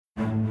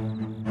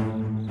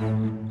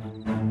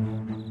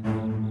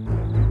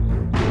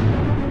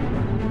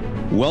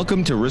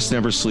Welcome to Risk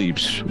Never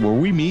Sleeps, where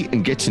we meet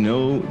and get to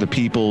know the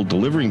people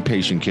delivering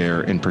patient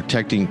care and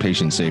protecting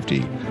patient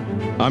safety.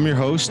 I'm your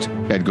host,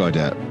 Ed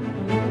Gaudet.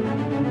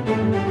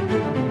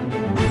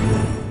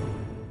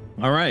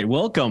 All right,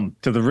 welcome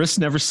to the Risk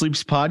Never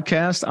Sleeps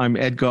podcast. I'm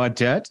Ed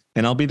Gaudet,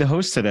 and I'll be the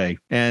host today.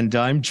 And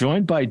I'm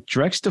joined by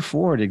Drex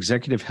DeFord,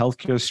 Executive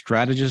Healthcare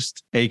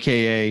Strategist,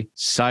 aka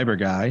Cyber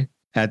Guy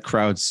at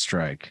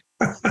CrowdStrike.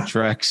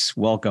 Drex,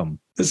 welcome.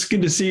 It's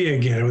good to see you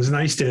again. It was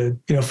nice to,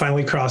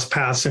 finally cross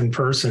paths in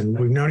person.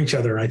 We've known each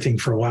other, I think,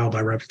 for a while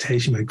by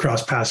reputation, but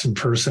cross paths in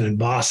person in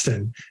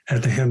Boston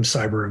at the HIM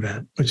Cyber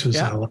event, which was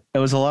it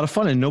was a lot of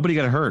fun, and nobody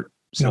got hurt.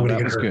 So nobody that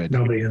got was hurt. Good.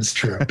 Nobody is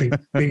true. Big,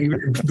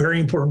 very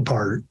important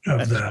part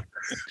of the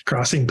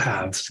crossing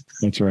paths.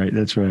 That's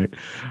right.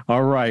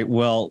 All right.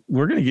 Well,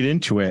 we're going to get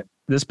into it.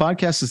 This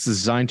podcast is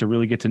designed to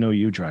really get to know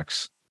you,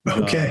 Drex.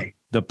 Okay.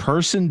 The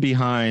person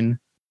behind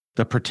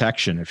the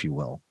protection, if you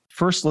will.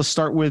 First, let's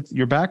start with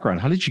your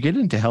background. How did you get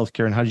into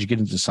healthcare and how did you get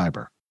into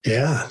cyber?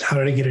 Yeah. How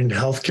did I get into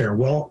healthcare?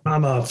 Well,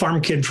 I'm a farm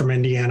kid from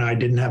Indiana. I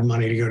didn't have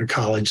money to go to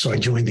college, so I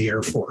joined the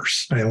Air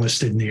Force. I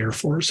enlisted in the Air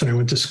Force, and I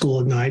went to school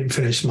at night and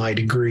finished my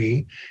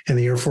degree. And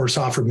the Air Force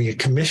offered me a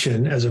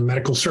commission as a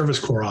medical service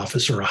corps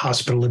officer, a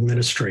hospital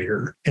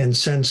administrator. And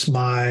since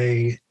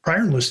my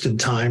prior enlisted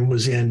time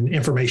was in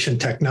information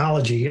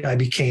technology, I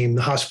became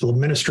the hospital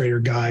administrator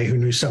guy who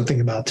knew something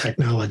about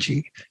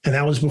technology. And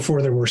that was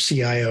before there were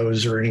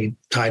CIOs or any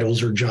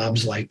titles or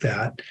jobs like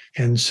that.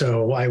 And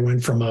so I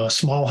went from a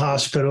small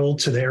hospital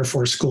to the Air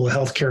Force School of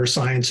Healthcare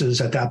Sciences.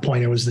 At that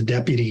point, I was the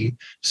deputy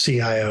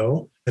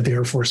CIO at the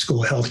Air Force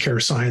School of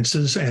Healthcare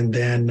Sciences. And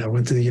then I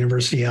went to the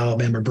University of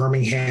Alabama,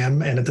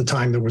 Birmingham. And at the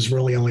time, there was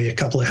really only a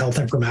couple of health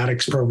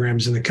informatics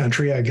programs in the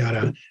country. I got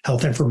a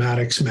health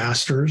informatics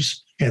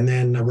master's. And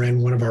then I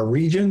ran one of our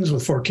regions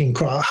with 14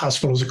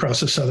 hospitals across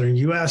the southern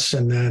U.S.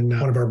 And then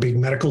one of our big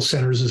medical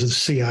centers as a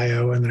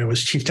CIO. And then I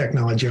was chief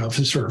technology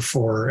officer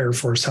for Air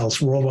Force Health's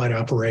worldwide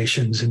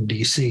operations in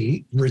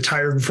D.C.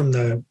 Retired from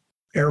the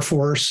Air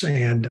Force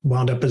and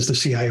wound up as the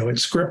CIO at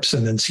Scripps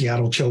and then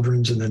Seattle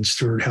Children's and then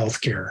Steward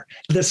Healthcare.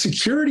 The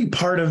security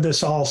part of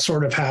this all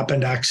sort of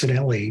happened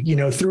accidentally.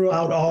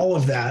 Throughout all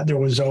of that, there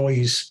was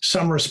always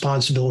some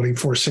responsibility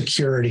for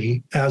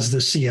security as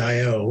the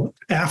CIO.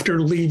 After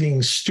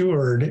leaving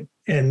Steward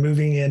and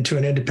moving into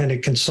an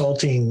independent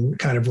consulting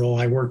kind of role,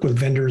 I work with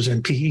vendors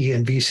and PE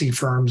and VC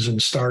firms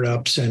and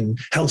startups and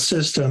health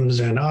systems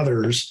and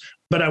others.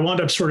 But I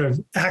wound up sort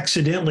of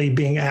accidentally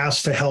being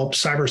asked to help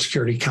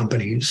cybersecurity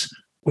companies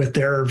with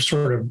their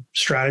sort of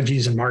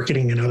strategies and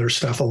marketing and other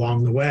stuff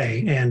along the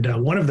way. And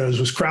one of those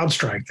was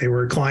CrowdStrike. They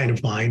were a client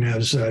of mine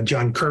as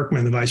John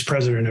Kirkman, the vice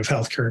president of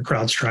healthcare at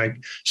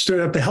CrowdStrike,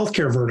 stood up the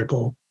healthcare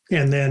vertical.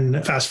 And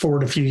then fast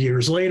forward a few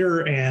years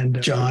later, and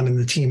John and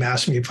the team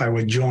asked me if I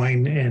would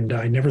join, and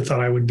I never thought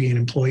I would be an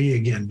employee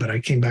again, but I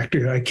came to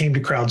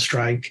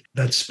CrowdStrike.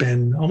 That's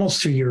been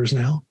almost 2 years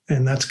now.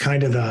 And that's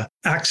kind of the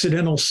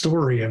accidental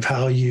story of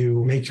how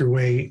you make your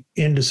way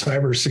into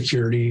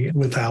cybersecurity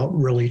without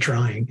really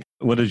trying.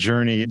 What a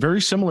journey.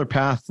 Very similar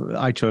path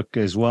I took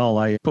as well.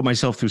 I put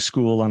myself through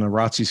school on a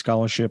ROTC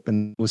scholarship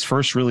and was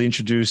first really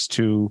introduced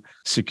to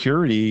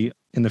security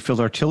in the field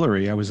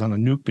artillery. I was on a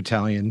nuke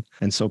battalion.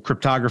 And so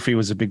cryptography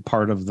was a big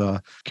part of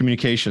the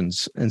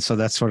communications. And so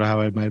that's sort of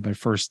how I made my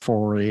first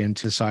foray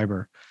into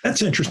cyber.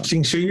 That's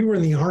interesting. So you were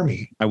in the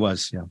Army. I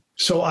was, yeah.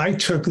 So I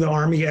took the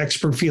Army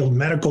Expert Field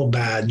Medical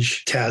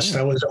Badge test.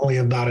 I was only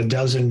about a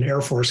dozen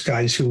Air Force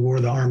guys who wore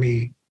the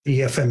Army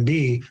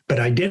EFMB, but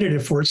I did it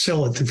at Fort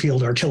Sill at the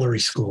Field Artillery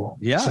School.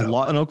 Yeah, a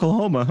lot in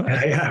Oklahoma.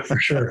 Yeah, for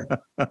sure.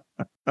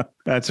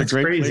 That's a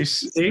great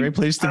place. Great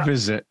place to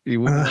visit.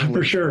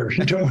 For sure.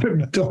 You don't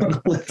want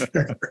to live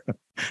there.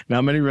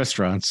 Not many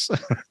restaurants.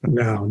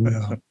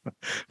 No.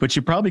 But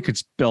you probably could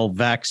spell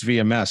VAX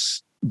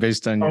VMS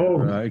based on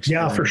your experience.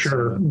 Yeah, for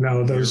sure.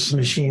 No, those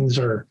machines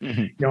are,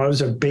 I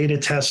was a beta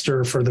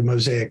tester for the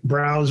Mosaic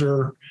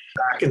browser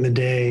back in the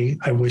day.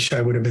 I wish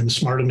I would have been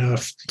smart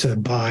enough to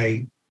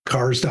buy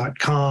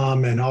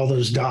cars.com and all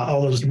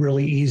those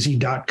really easy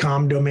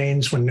 .com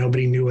domains when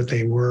nobody knew what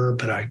they were,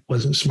 but I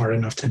wasn't smart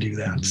enough to do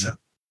that. So,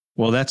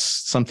 well, that's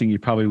something you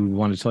probably would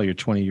want to tell your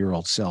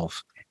 20-year-old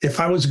self. If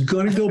I was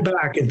going to go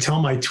back and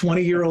tell my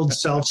 20-year-old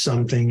self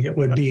something, it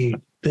would be,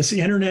 this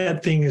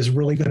internet thing is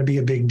really going to be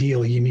a big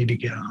deal. You need to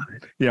get on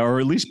it. Yeah, or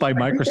at least by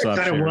Microsoft.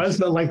 Kind of was,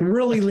 but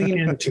really lean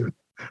into it.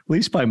 At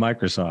least by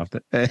Microsoft.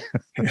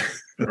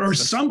 Or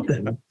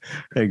something.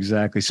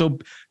 Exactly. So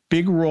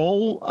big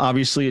role,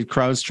 obviously, at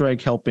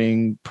CrowdStrike,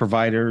 helping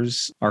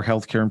providers, our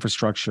healthcare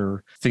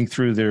infrastructure, think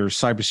through their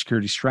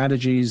cybersecurity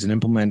strategies and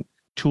implement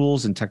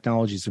tools and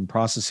technologies and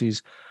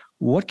processes.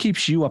 What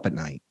keeps you up at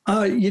night?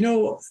 I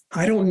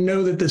don't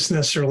know that this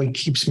necessarily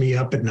keeps me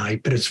up at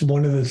night, but it's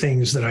one of the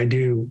things that I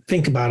do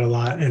think about a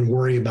lot and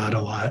worry about a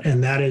lot.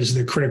 And that is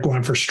the critical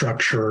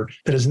infrastructure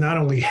that is not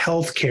only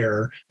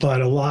healthcare,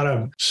 but a lot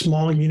of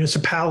small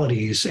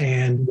municipalities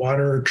and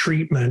water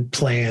treatment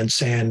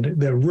plants and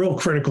the real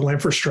critical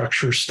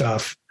infrastructure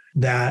stuff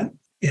that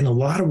in a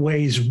lot of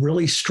ways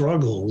really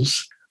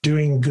struggles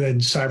doing good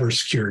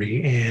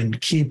cybersecurity and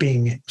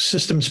keeping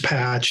systems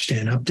patched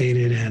and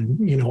updated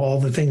and, all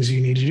the things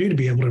you need to do to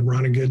be able to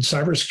run a good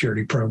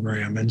cybersecurity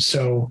program. And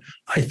so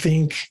I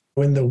think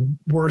when the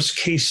worst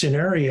case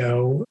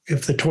scenario,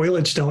 if the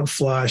toilets don't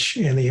flush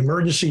and the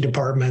emergency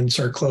departments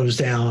are closed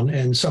down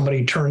and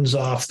somebody turns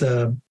off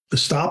the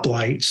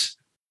stoplights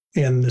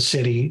in the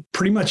city,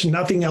 pretty much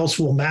nothing else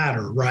will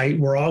matter, right?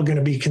 We're all going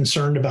to be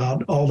concerned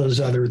about all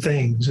those other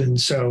things. And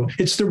so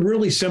it's the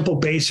really simple,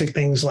 basic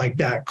things like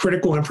that.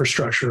 Critical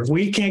infrastructure. If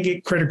we can't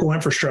get critical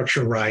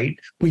infrastructure right,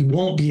 we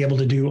won't be able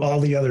to do all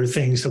the other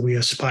things that we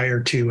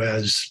aspire to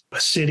as a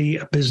city,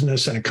 a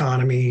business, an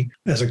economy,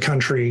 as a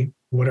country,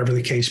 whatever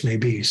the case may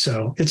be.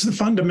 So it's the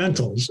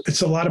fundamentals.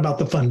 It's a lot about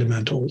the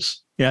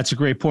fundamentals. Yeah, it's a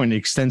great point. It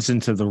extends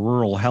into the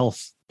rural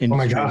health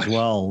industry as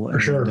well. For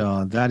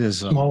sure. That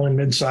is small and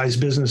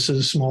mid-sized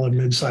businesses, small and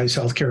mid-sized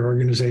healthcare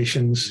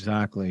organizations.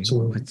 Exactly.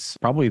 Absolutely. It's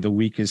probably the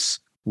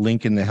weakest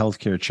link in the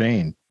healthcare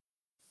chain.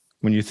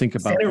 When you think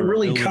about it,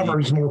 really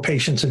covers more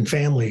patients and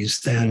families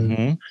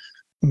than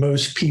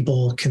most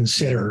people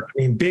consider.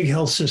 I mean, big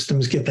health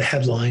systems get the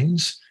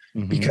headlines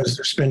because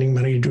they're spending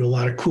money to do a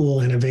lot of cool,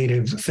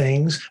 innovative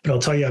things. But I'll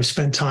tell you, I've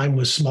spent time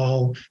with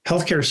small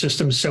healthcare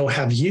systems, so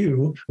have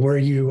you, where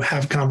you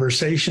have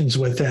conversations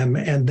with them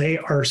and they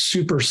are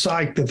super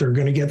psyched that they're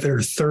going to get their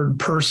third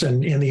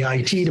person in the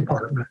IT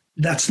department.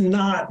 That's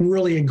not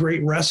really a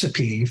great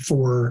recipe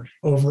for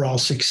overall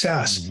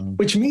success,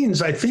 which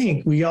means I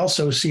think we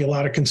also see a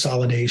lot of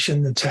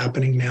consolidation that's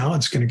happening now.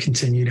 It's going to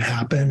continue to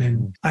happen.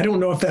 And I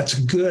don't know if that's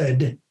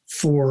good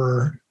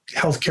for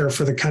healthcare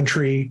for the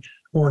country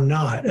or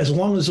not, as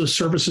long as those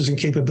services and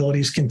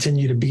capabilities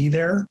continue to be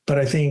there. But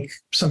I think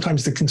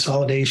sometimes the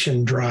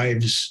consolidation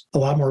drives a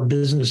lot more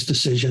business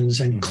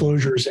decisions and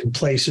closures in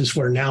places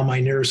where now my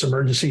nearest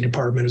emergency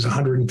department is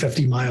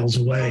 150 miles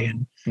away.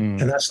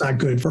 And that's not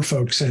good for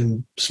folks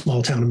in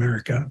small town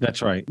America.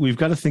 That's right. We've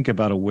got to think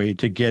about a way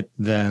to get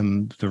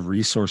them the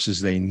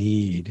resources they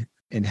need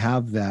and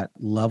have that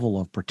level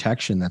of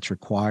protection that's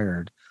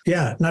required.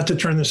 Yeah, not to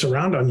turn this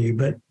around on you,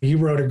 but you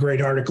wrote a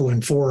great article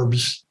in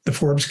Forbes, the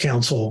Forbes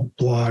Council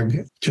blog,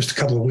 just a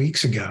couple of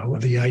weeks ago,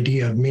 the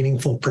idea of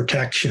meaningful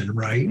protection,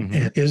 right?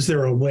 And is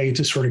there a way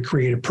to sort of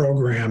create a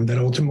program that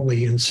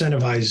ultimately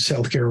incentivizes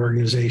healthcare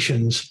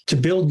organizations to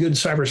build good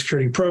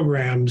cybersecurity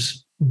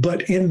programs,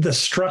 but in the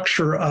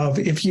structure of,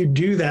 if you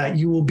do that,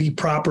 you will be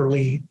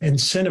properly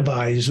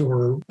incentivized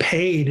or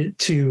paid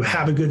to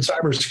have a good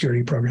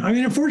cybersecurity program. I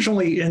mean,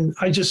 unfortunately, and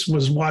I just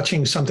was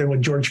watching something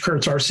with George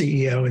Kurtz, our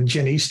CEO, and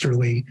Jen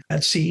Easterly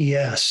at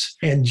CES.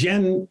 And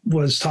Jen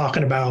was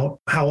talking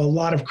about how a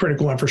lot of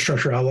critical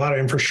infrastructure, a lot of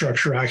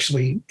infrastructure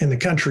actually in the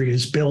country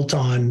is built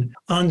on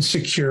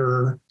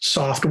unsecure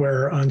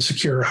software,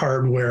 unsecure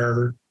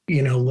hardware.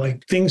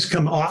 Like things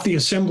come off the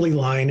assembly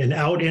line and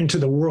out into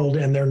the world,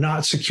 and they're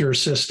not secure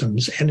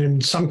systems. And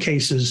in some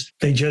cases,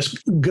 they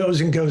just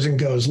goes and goes and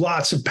goes.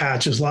 Lots of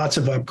patches, lots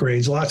of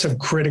upgrades, lots of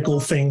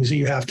critical things that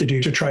you have to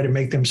do to try to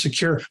make them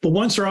secure. But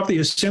once they're off the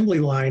assembly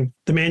line,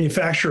 the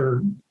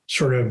manufacturer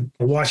sort of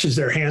washes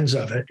their hands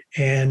of it.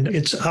 And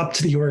it's up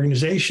to the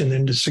organization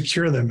then to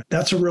secure them.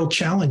 That's a real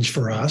challenge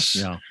for us.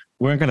 Yeah,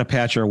 we're going to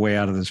patch our way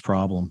out of this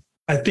problem.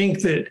 I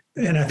think that,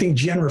 and I think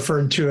Jen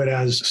referred to it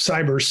as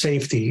cyber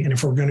safety. And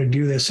if we're going to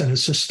do this in a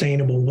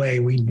sustainable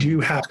way, we do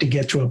have to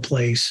get to a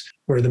place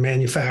where the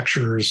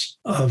manufacturers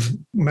of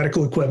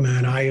medical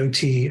equipment,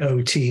 IoT,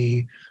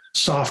 OT,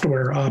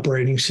 software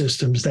operating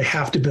systems, they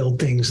have to build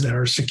things that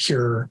are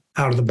secure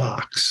out of the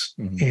box.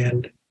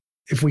 And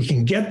if we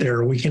can get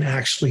there, we can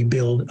actually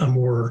build a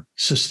more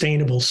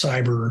sustainable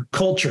cyber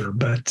culture.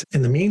 But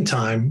in the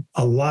meantime,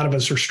 a lot of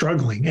us are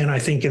struggling. And I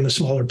think in the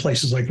smaller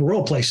places, like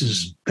rural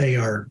places, they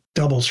are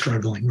double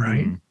struggling,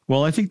 right?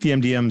 Well, I think the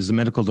MDMs, the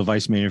medical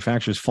device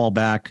manufacturers, fall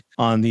back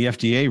on the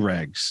FDA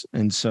regs.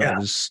 And so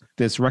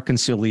this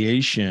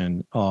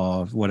reconciliation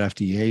of what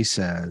FDA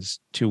says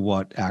to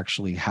what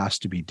actually has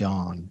to be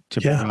done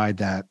to provide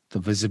the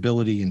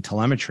visibility and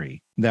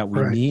telemetry that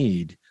we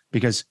need,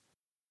 because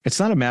it's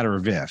not a matter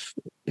of if,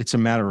 it's a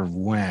matter of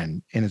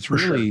when. And it's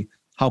really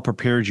how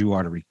prepared you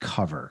are to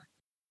recover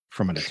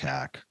from an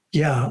attack.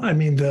 Yeah. I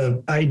mean,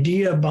 the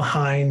idea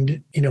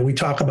behind, we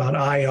talk about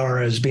IR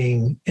as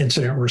being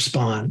incident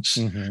response,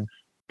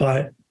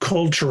 but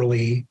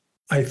culturally,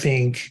 I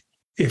think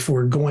if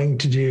we're going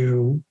to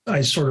do,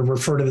 I sort of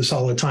refer to this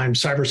all the time,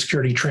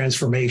 cybersecurity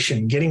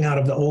transformation, getting out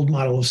of the old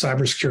model of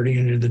cybersecurity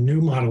into the new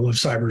model of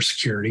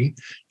cybersecurity,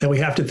 that we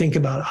have to think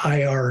about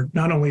IR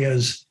not only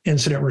as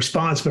incident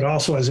response, but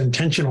also as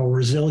intentional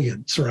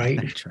resilience,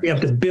 right? We have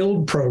to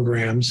build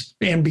programs,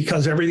 and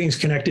because everything's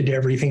connected to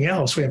everything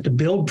else, we have to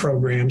build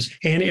programs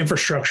and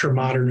infrastructure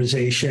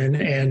modernization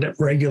and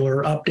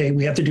regular update.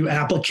 We have to do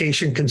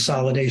application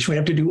consolidation. We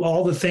have to do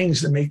all the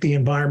things that make the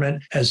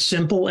environment as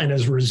simple and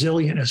as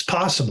resilient as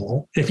possible.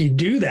 If you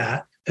do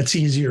that, it's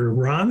easier to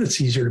run, it's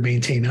easier to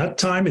maintain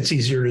uptime, it's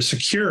easier to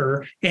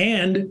secure,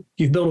 and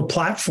you build a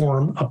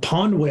platform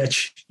upon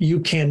which you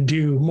can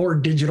do more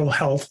digital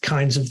health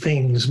kinds of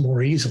things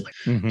more easily.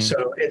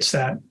 So it's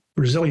that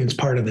resilience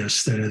part of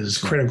this that is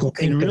critical.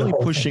 And really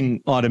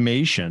pushing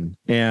automation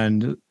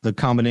and the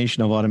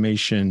combination of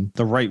automation,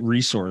 the right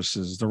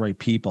resources, the right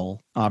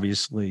people,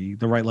 obviously,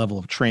 the right level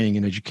of training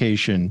and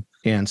education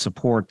and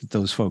support that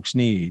those folks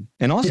need,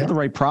 and also the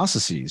right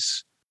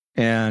processes.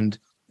 And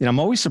I'm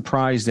always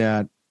surprised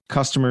at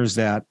customers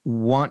that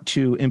want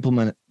to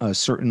implement a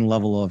certain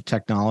level of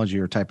technology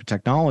or type of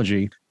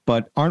technology,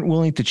 but aren't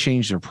willing to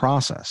change their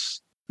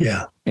process.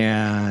 Yeah.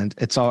 And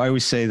I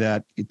always say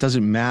that it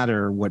doesn't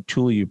matter what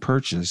tool you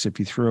purchase. If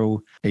you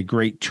throw a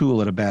great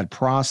tool at a bad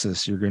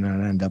process, you're going to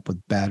end up with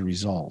bad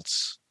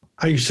results.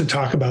 I used to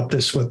talk about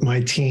this with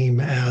my team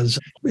as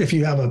if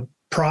you have a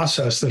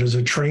process that is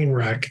a train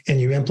wreck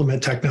and you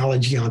implement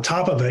technology on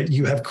top of it,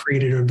 you have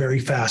created a very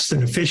fast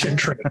and efficient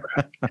train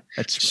wreck.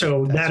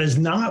 That is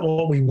not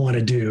what we want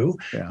to do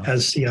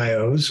as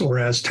CIOs or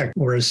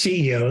as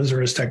CEOs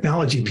or as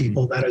technology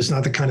people. That is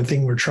not the kind of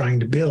thing we're trying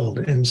to build.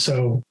 And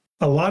so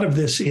a lot of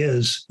this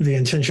is the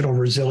intentional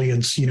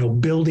resilience,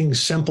 building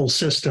simple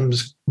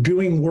systems,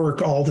 doing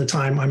work all the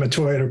time. I'm a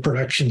Toyota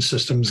production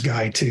systems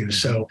guy too.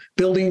 So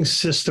building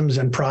systems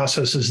and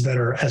processes that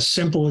are as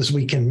simple as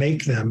we can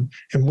make them.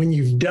 And when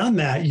you've done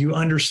that, you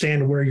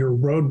understand where your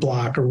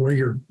roadblock or where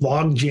your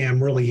log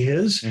jam really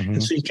is.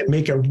 And so you can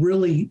make a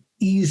really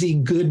easy,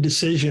 good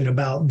decision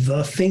about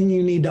the thing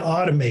you need to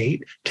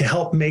automate to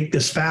help make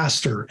this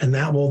faster. And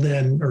that will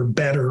then, or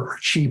better or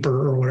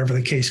cheaper or whatever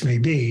the case may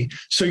be.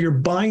 So you're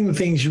buying the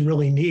things you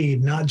really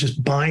need, not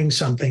just buying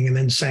something and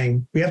then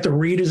saying, we have to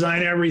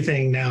redesign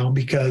everything now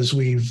because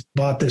we've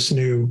bought this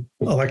new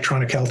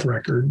electronic health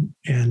record.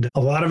 And a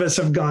lot of us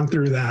have gone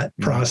through that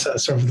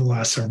process over the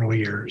last several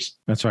years.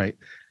 That's right.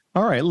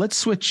 All right, let's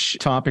switch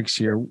topics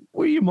here.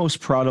 What are you most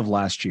proud of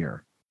last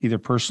year, either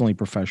personally,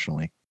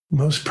 professionally?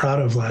 Most proud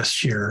of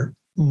last year,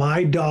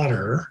 my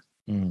daughter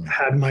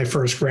had my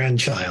first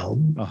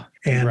grandchild. Oh,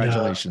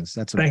 congratulations.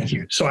 That's amazing. Thank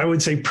you. So I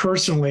would say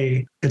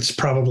personally, it's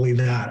probably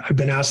that. I've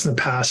been asked in the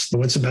past,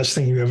 what's the best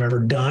thing you have ever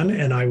done?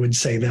 And I would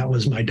say that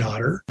was my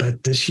daughter.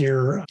 But this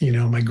year,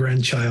 my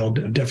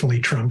grandchild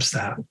definitely trumps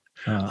that.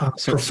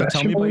 So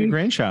tell me about your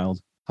grandchild.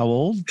 How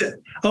old?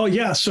 Oh,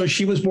 yeah. So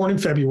she was born in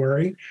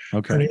February.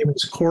 Okay. Her name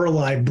is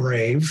Coralie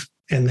Brave.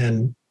 And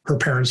then her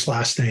parents'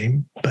 last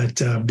name,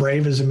 but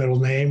Brave as a middle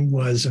name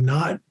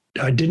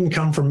didn't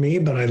come from me,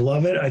 but I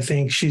love it. I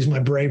think she's my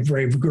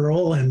brave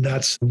girl. And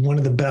that's one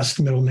of the best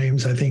middle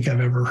names I think I've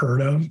ever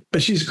heard of.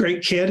 But she's a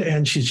great kid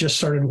and she's just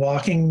started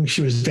walking.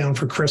 She was down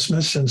for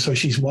Christmas. And so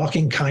she's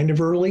walking kind of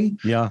early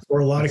for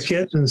a lot of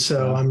kids. And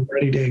so I'm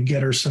ready to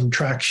get her some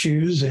track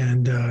shoes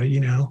and,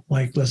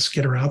 let's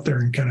get her out there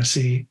and kind of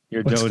see.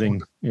 You're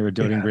a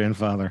doting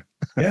grandfather.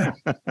 Yeah,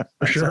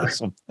 for sure.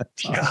 Awesome.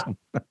 That's awesome.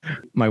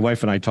 My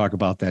wife and I talk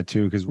about that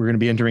too, because we're going to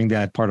be entering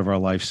that part of our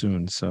life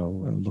soon.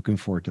 So I'm looking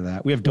forward to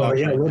that. We have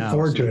dogs right look now.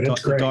 Forward to it.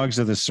 It's great. The dogs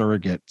are the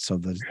surrogate. So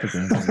the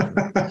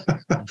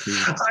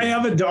I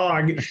have a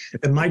dog,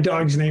 and my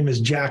dog's name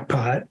is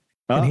Jackpot,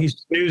 and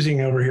he's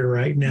snoozing over here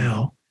right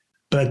now.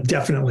 But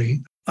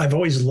definitely, I've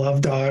always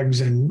loved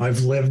dogs, and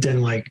I've lived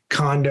in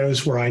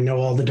condos where I know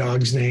all the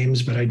dogs'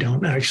 names, but I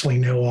don't actually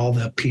know all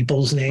the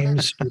people's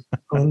names who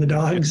own the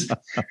dogs.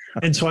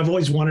 And so I've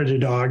always wanted a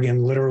dog,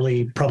 and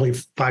literally probably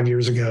 4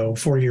 years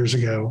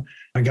ago,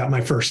 I got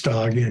my first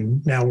dog,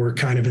 and now we're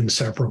kind of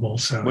inseparable.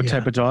 So what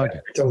type of dog? I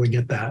totally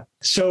get that.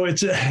 So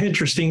it's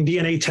interesting.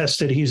 DNA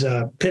tested. He's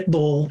a pit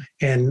bull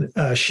and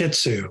a Shih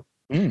Tzu.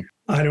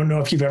 I don't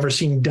know if you've ever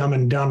seen Dumb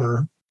and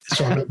Dumber.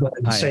 So I'm going to go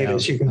ahead and say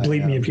this. You can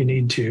bleep me if you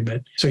need to.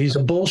 But so he's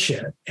a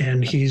bullshit,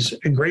 and he's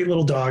a great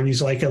little dog.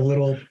 He's like a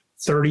little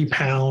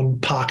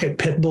 30-pound pocket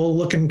pit bull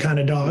looking kind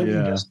of dog. He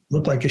doesn't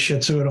look like a Shih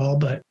Tzu at all,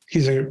 but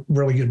he's a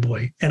really good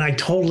boy. And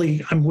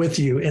I'm with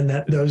you in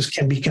that those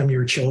can become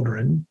your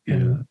children. Yeah.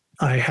 And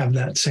I have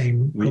that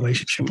same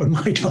relationship with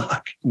my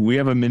dog. We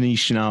have a mini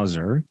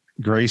Schnauzer,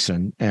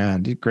 Grayson,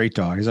 and great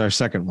dog. He's our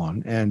second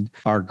one. And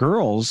our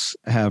girls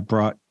have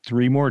brought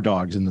 3 more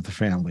dogs into the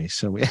family.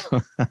 So we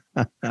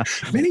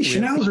mini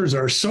Schnauzers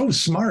are so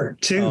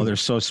smart too. Oh, they're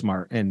so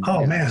smart. And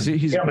man.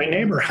 My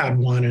neighbor had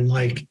one, and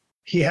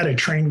he had it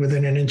trained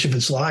within an inch of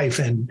its life,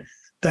 and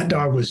that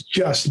dog was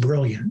just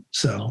brilliant.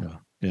 So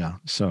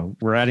so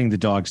we're adding the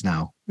dogs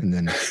now, and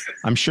then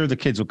I'm sure the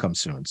kids will come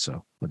soon.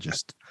 So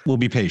we'll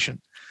be patient.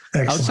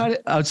 Excellent.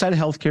 Outside of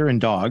healthcare and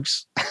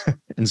dogs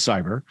and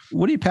cyber,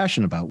 what are you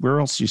passionate about? Where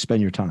else do you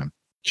spend your time?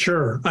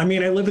 Sure. I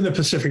live in the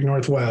Pacific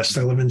Northwest.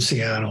 I live in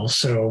Seattle.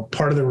 So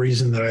part of the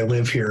reason that I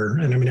live here,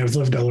 and I've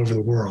lived all over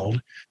the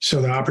world.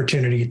 So the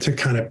opportunity to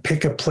kind of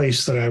pick a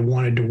place that I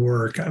wanted to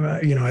work.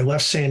 I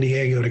left San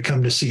Diego to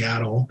come to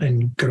Seattle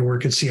and go to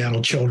work at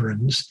Seattle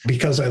Children's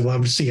because I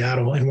loved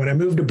Seattle. And when I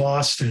moved to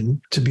Boston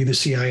to be the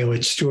CIO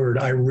at Steward,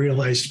 I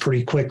realized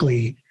pretty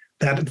quickly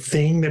that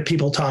thing that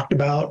people talked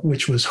about,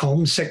 which was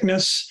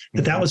homesickness,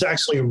 that was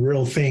actually a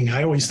real thing.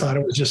 I always thought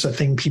it was just a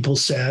thing people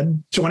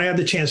said. So when I had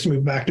the chance to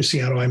move back to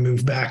Seattle, I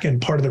moved back.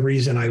 And part of the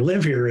reason I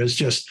live here is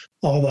just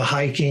all the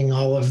hiking,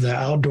 all of the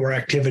outdoor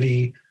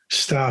activity,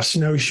 stuff,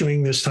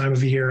 snowshoeing this time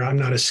of year. I'm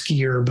not a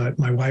skier, but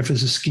my wife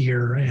is a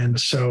skier.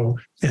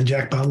 And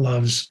Jackpot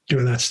loves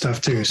doing that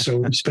stuff too. So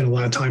we spend a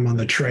lot of time on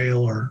the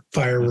trail or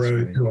fire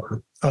road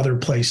or other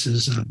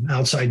places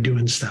outside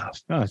doing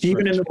stuff,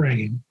 even in the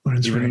rain. When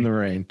it's even in the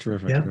rain.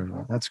 Terrific. Yeah.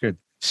 Terrific. That's good.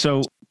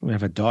 So we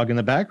have a dog in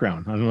the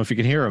background. I don't know if you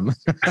can hear him.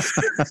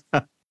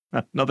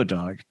 Another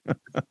dog.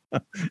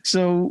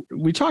 So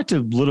we talked a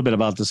little bit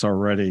about this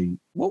already.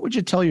 What would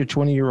you tell your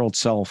 20-year-old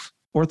self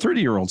or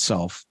 30-year-old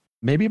self,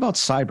 maybe about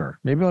cyber,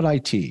 maybe about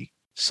IT,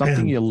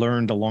 something you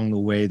learned along the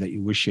way that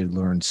you wish you had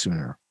learned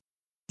sooner?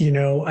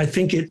 I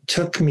think it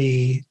took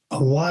me, a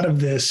lot of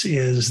this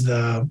is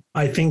the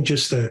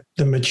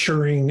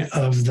maturing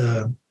of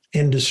the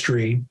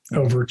industry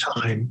over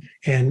time.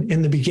 And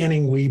in the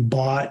beginning, we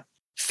bought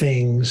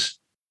things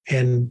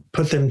and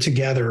put them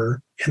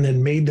together and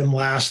then made them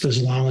last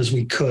as long as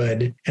we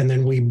could. And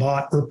then we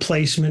bought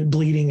replacement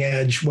bleeding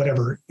edge,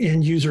 whatever,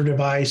 end user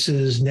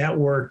devices,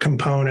 network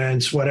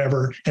components,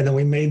 whatever. And then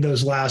we made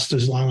those last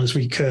as long as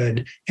we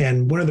could.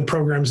 And one of the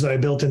programs that I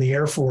built in the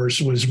Air Force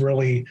was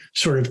really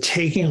sort of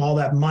taking all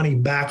that money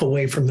back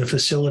away from the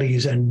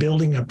facilities and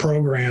building a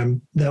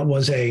program that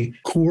was a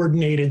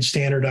coordinated,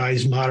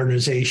 standardized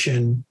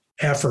modernization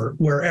effort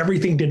where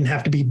everything didn't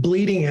have to be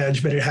bleeding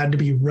edge, but it had to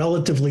be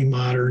relatively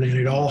modern and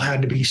it all had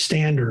to be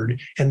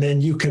standard. And then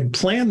you could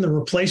plan the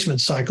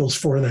replacement cycles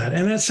for that.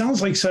 And that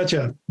sounds like such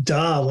a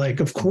duh,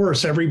 like, of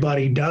course,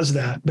 everybody does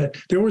that. But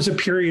there was a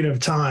period of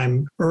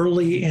time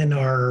early in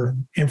our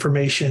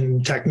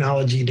information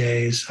technology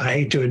days. I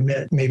hate to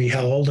admit maybe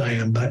how old I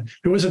am, but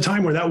there was a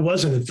time where that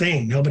wasn't a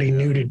thing. Nobody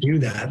knew to do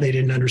that. They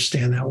didn't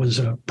understand that was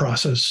a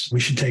process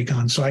we should take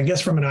on. So I guess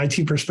from an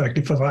IT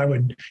perspective, if I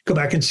would go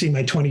back and see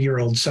my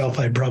 20-year-old self,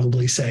 I'd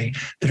probably say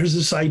there's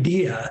this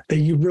idea that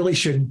you really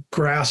should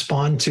grasp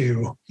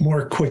onto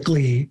more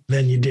quickly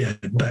than you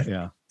did. But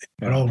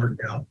it all worked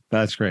out.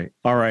 That's great.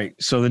 All right.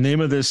 So the name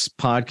of this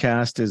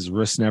podcast is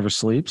Risk Never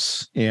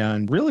Sleeps.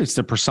 And really, it's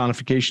the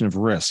personification of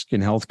risk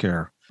in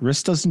healthcare.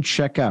 Risk doesn't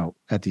check out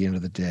at the end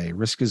of the day.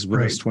 Risk is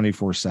with us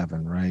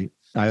 24/7, right?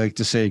 I like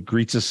to say it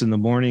greets us in the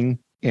morning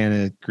and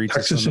it greets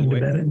us in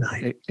bed at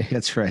night.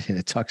 That's right. And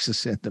it tucks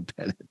us into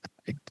bed at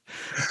night.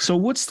 So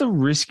what's the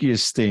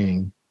riskiest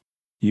thing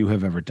you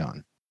have ever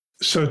done?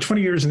 So 20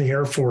 years in the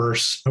Air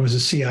Force, I was a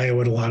CIO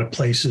at a lot of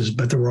places,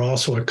 but there were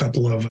also a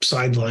couple of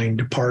sideline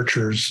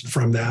departures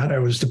from that. I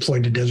was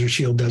deployed to Desert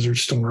Shield, Desert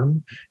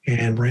Storm,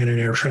 and ran an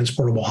air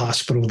transportable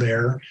hospital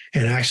there,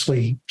 and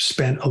actually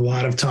spent a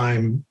lot of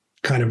time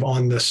kind of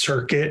on the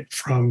circuit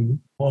from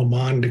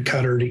Oman to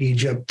Qatar to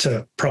Egypt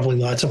to probably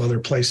lots of other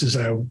places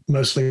I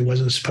mostly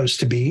wasn't supposed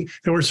to be.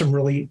 There were some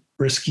really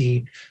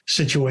risky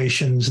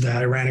situations that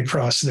I ran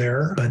across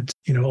there, but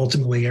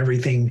ultimately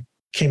everything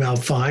came out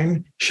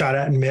fine, shot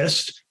at and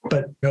missed,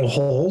 but no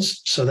holes.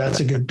 So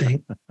that's a good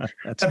thing.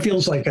 That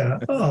feels like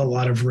a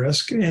lot of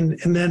risk. And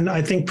then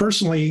I think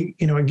personally,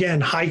 again,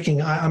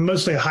 hiking, I'm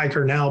mostly a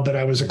hiker now, but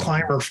I was a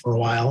climber for a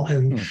while.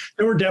 And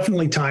there were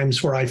definitely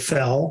times where I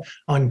fell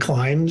on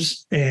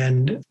climbs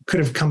and could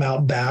have come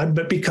out bad.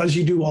 But because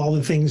you do all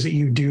the things that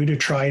you do to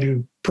try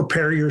to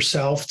prepare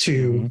yourself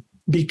to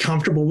be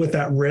comfortable with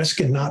that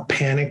risk and not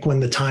panic when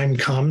the time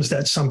comes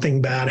that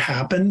something bad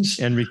happens.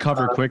 And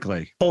recover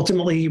quickly.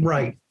 Ultimately,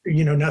 right.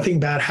 Nothing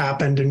bad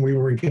happened and we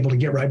were able to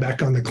get right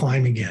back on the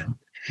climb again.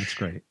 That's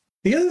great.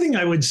 The other thing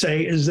I would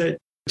say is that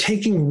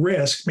taking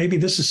risk, maybe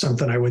this is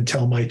something I would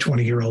tell my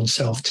 20-year-old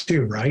self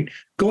too, right?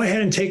 Go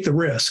ahead and take the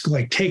risk,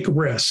 take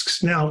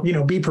risks. Now,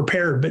 be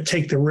prepared, but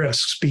take the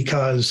risks,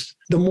 because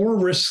the more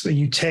risks that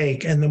you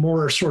take and the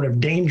more sort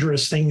of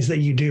dangerous things that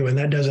you do, and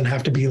that doesn't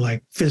have to be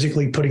like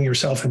physically putting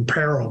yourself in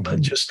peril,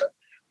 but just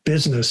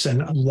business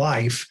and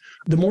life,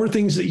 the more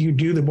things that you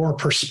do, the more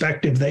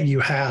perspective that you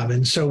have.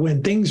 And so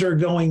when things are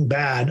going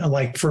bad,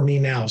 like for me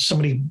now,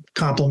 somebody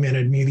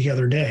complimented me the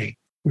other day.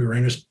 We were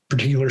in a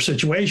particular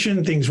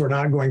situation. Things were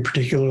not going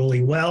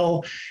particularly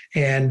well.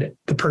 And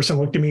the person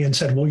looked at me and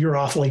said, well, you're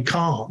awfully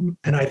calm.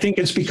 And I think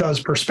it's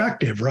because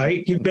perspective,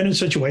 right? You've been in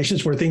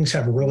situations where things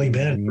have really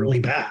been really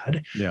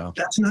bad. Yeah.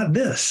 That's not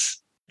this.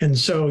 And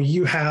so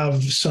you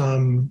have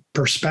some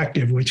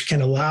perspective, which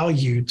can allow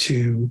you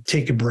to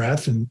take a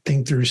breath and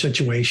think through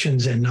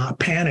situations and not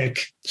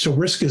panic. So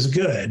risk is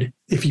good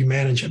if you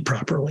manage it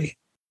properly.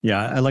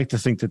 Yeah, I like to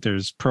think that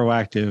there's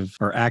proactive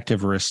or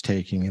active risk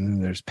taking, and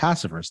then there's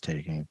passive risk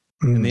taking.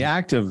 And the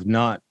act of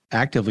not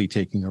actively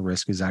taking a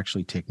risk is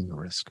actually taking a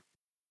risk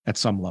at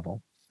some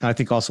level. And I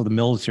think also the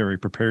military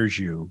prepares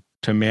you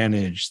to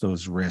manage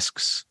those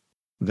risks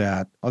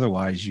that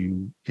otherwise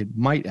it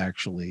might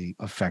actually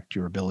affect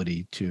your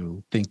ability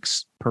to think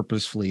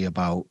purposefully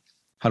about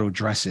how to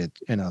address it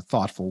in a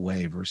thoughtful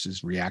way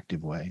versus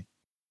reactive way.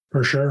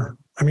 For sure.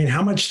 I mean,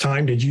 how much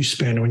time did you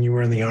spend when you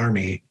were in the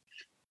Army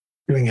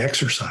doing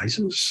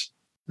exercises?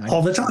 90%.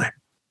 All the time?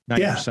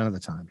 90% of the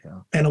time, yeah.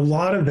 And a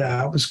lot of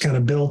that was kind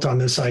of built on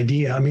this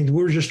idea. I mean,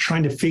 we were just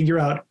trying to figure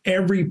out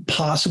every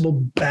possible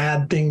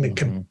bad thing that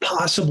could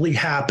possibly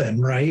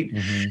happen, right?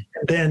 And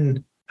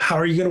then how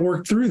are you going to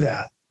work through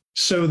that?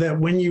 so that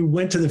when you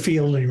went to the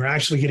field and you're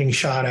actually getting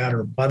shot at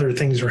or other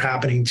things are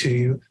happening to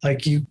you,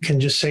 like you can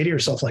just say to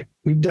yourself, like,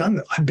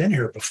 I've been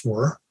here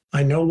before.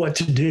 I know what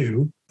to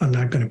do. I'm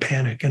not going to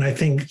panic. And I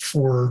think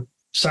for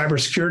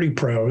cybersecurity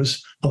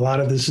pros, a lot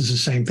of this is the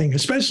same thing,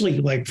 especially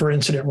like for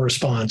incident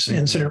response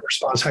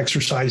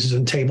exercises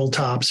and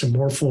tabletops and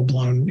more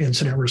full-blown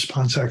incident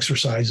response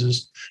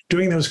exercises,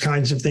 doing those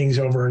kinds of things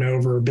over and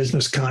over,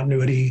 business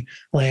continuity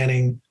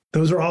planning.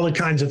 Those are all the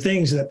kinds of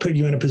things that put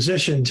you in a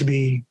position to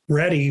be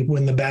ready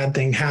when the bad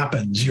thing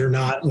happens. You're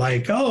not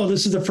like, oh,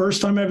 this is the first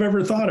time I've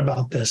ever thought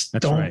about this.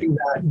 Don't be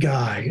that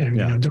guy.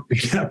 And don't be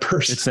that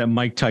person. It's that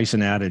Mike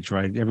Tyson adage,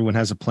 right? Everyone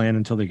has a plan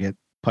until they get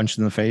punched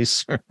in the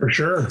face. For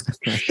sure.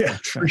 Yeah,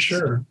 for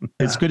sure.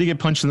 It's good to get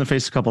punched in the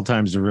face a couple of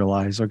times to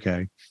realize,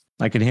 okay,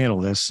 I can handle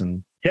this.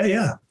 And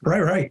yeah.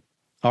 Right.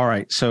 All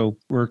right. So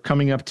we're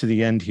coming up to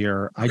the end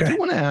here. Okay. I do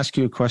want to ask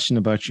you a question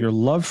about your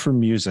love for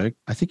music.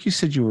 I think you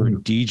said you were a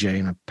DJ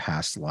in a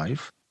past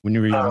life when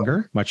you were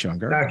younger, much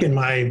younger. Back in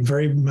my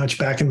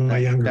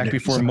younger Back days.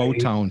 before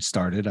Motown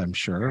started, I'm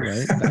sure,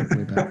 right?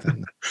 Way back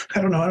then.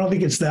 I don't know. I don't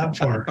think it's that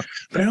far.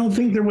 But I don't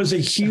think there was a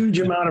huge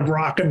amount of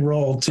rock and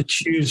roll to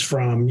choose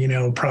from.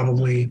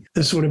 Probably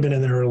this would have been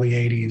in the early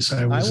 80s.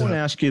 I won't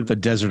ask you the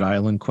desert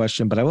island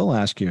question, but I will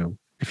ask you,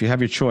 if you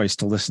have your choice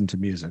to listen to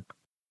music,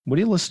 what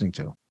are you listening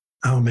to?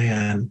 Oh,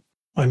 man.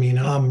 I mean,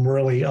 I'm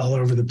really all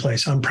over the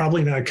place. I'm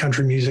probably not a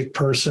country music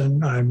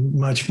person. I'm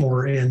much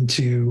more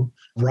into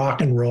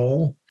rock and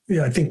roll.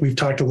 Yeah, I think we've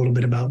talked a little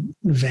bit about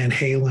Van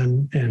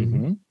Halen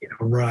and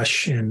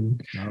Rush and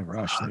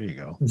Rush. There you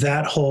go.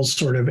 That whole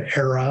sort of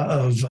era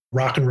of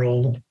rock and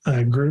roll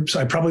groups.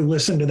 I probably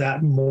listen to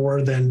that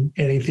more than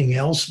anything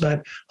else.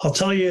 But I'll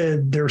tell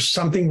you, there's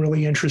something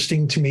really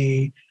interesting to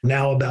me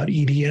now about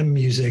EDM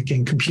music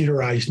and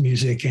computerized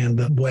music and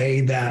the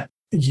way that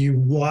you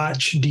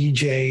watch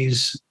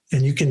DJs.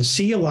 And you can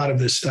see a lot of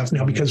this stuff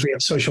now because we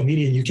have social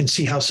media, and you can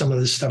see how some of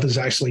this stuff is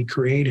actually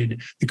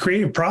created. The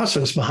creative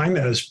process behind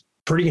that is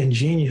pretty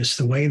ingenious,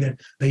 the way that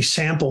they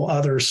sample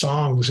other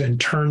songs and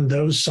turn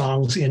those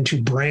songs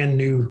into brand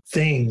new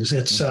things.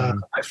 It's I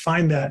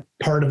find that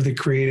part of the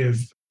creative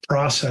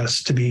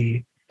process to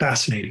be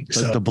fascinating.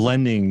 So the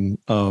blending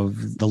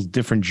of the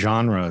different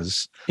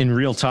genres in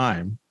real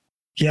time.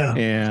 Yeah.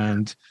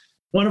 And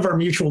one of our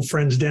mutual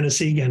friends,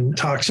 Dennis Egan,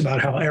 talks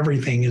about how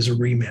everything is a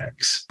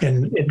remix.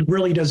 And it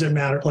really doesn't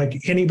matter.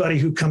 Like anybody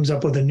who comes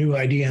up with a new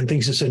idea and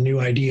thinks it's a new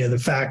idea, the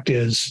fact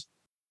is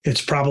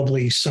it's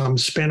probably some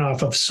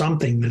spinoff of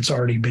something that's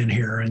already been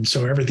here. And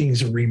so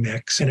everything's a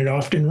remix, and it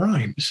often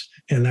rhymes.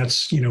 And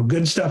that's,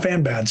 good stuff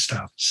and bad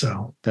stuff.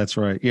 So that's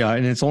right. Yeah.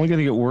 And it's only going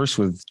to get worse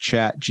with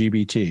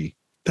ChatGPT.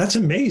 That's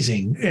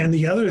amazing. And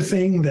the other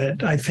thing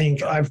that I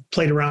think I've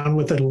played around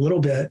with it a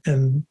little bit,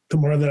 and the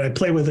more that I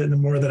play with it, the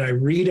more that I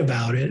read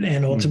about it,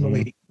 and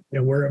ultimately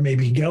where it may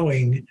be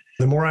going,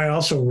 the more I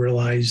also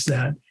realize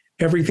that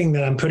everything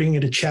that I'm putting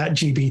into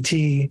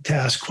ChatGPT to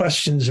ask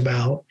questions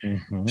about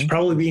is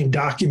probably being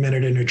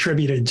documented and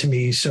attributed to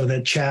me, so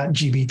that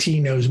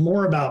ChatGPT knows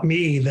more about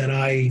me than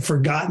I've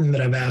forgotten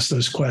that I've asked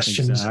those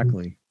questions.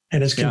 Exactly.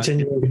 And is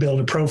continuing to build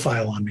a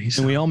profile on me.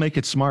 So. And we all make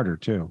it smarter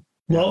too.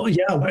 Well,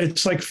 yeah,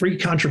 it's like free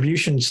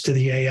contributions to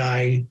the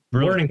AI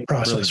learning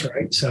process,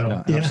 right?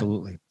 So,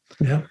 absolutely.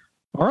 Yeah.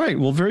 All right.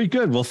 Well, very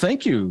good. Well,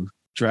 thank you,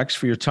 Drex,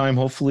 for your time.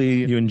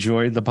 Hopefully you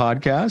enjoyed the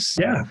podcast.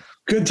 Yeah.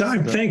 Good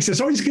time. Thanks. It's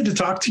always good to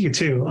talk to you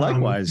too.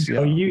 Likewise.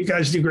 You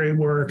guys do great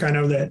work. I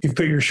know that you've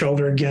put your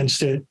shoulder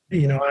against it.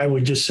 I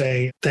would just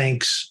say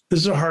thanks. This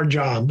is a hard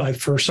job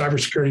for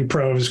cybersecurity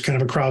pros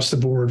kind of across the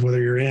board,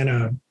 whether you're in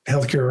a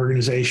healthcare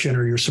organization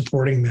or you're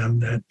supporting them,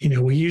 that,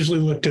 we usually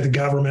look to the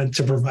government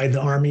to provide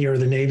the Army or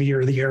the Navy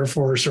or the Air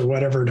Force or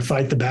whatever to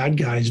fight the bad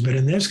guys. But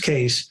in this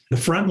case, the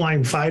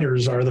frontline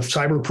fighters are the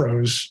cyber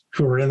pros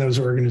who are in those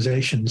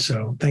organizations.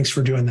 So thanks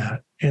for doing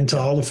that. And to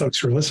all the folks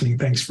who are listening,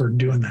 thanks for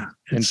doing that.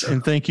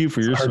 And thank you for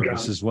your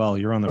service as well.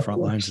 You're on the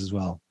front lines as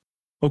well.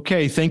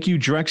 Okay. Thank you,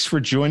 Drex, for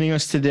joining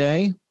us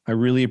today. I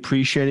really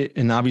appreciate it.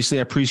 And obviously,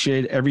 I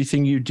appreciate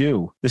everything you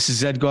do. This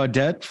is Ed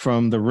Gaudette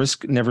from the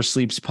Risk Never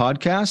Sleeps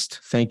podcast.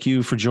 Thank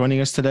you for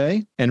joining us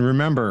today. And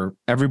remember,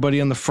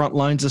 everybody on the front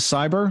lines of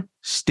cyber,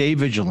 stay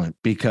vigilant,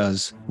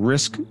 because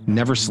risk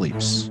never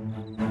sleeps.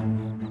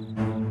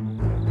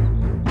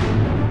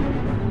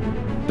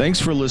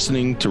 Thanks for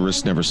listening to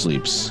Risk Never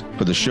Sleeps.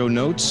 For the show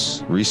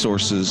notes,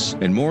 resources,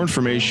 and more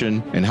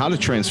information and how to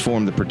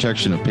transform the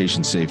protection of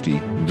patient safety,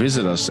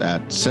 visit us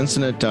at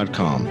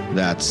Sensinet.com.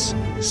 That's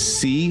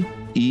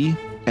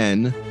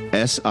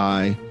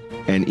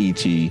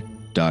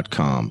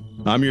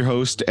CENSINET.com. I'm your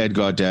host, Ed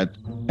Gaudette,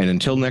 and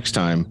until next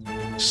time,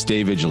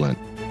 stay vigilant,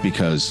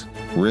 because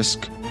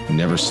risk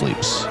never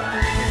sleeps.